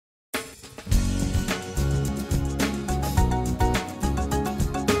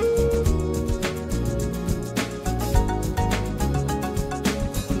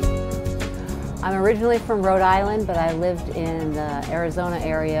originally from Rhode Island, but I lived in the Arizona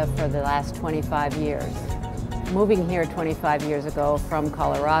area for the last 25 years. Moving here 25 years ago from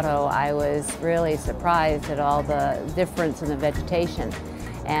Colorado, I was really surprised at all the difference in the vegetation.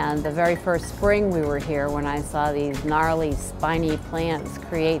 And the very first spring we were here, when I saw these gnarly, spiny plants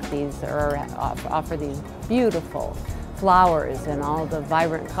create these, or offer these beautiful flowers and all the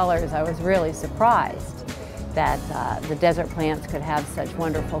vibrant colors, I was really surprised that the desert plants could have such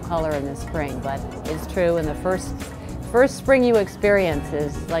wonderful color in the spring. But it's true, and the first spring you experience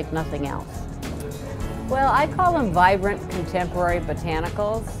is like nothing else. Well, I call them vibrant contemporary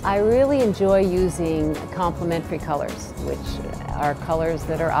botanicals. I really enjoy using complementary colors, which are colors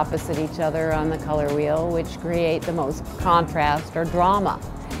that are opposite each other on the color wheel, which create the most contrast or drama.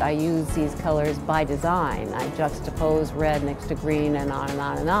 I use these colors by design. I juxtapose red next to green and on and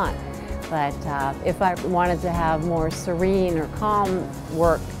on and on. But if I wanted to have more serene or calm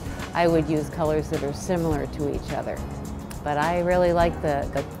work, I would use colors that are similar to each other. But I really like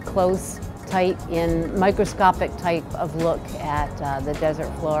the close, tight, microscopic type of look at the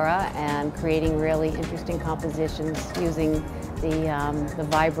desert flora and creating really interesting compositions using the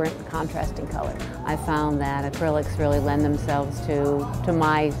vibrant, contrasting color. I found that acrylics really lend themselves to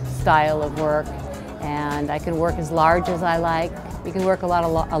my style of work, and I can work as large as I like. You can work a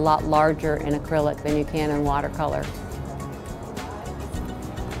lot larger in acrylic than you can in watercolor.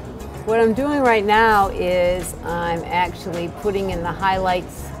 What I'm doing right now is I'm actually putting in the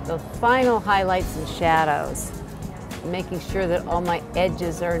highlights, the final highlights and shadows, making sure that all my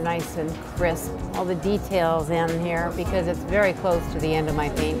edges are nice and crisp, all the details in here, because it's very close to the end of my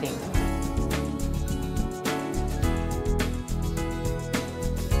painting.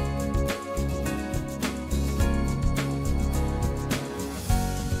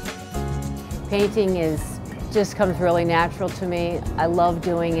 Painting just comes really natural to me. I love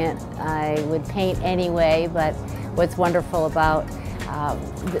doing it. I would paint anyway, but what's wonderful about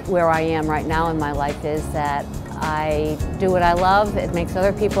where I am right now in my life is that I do what I love, it makes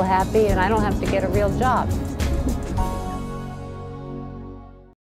other people happy, and I don't have to get a real job.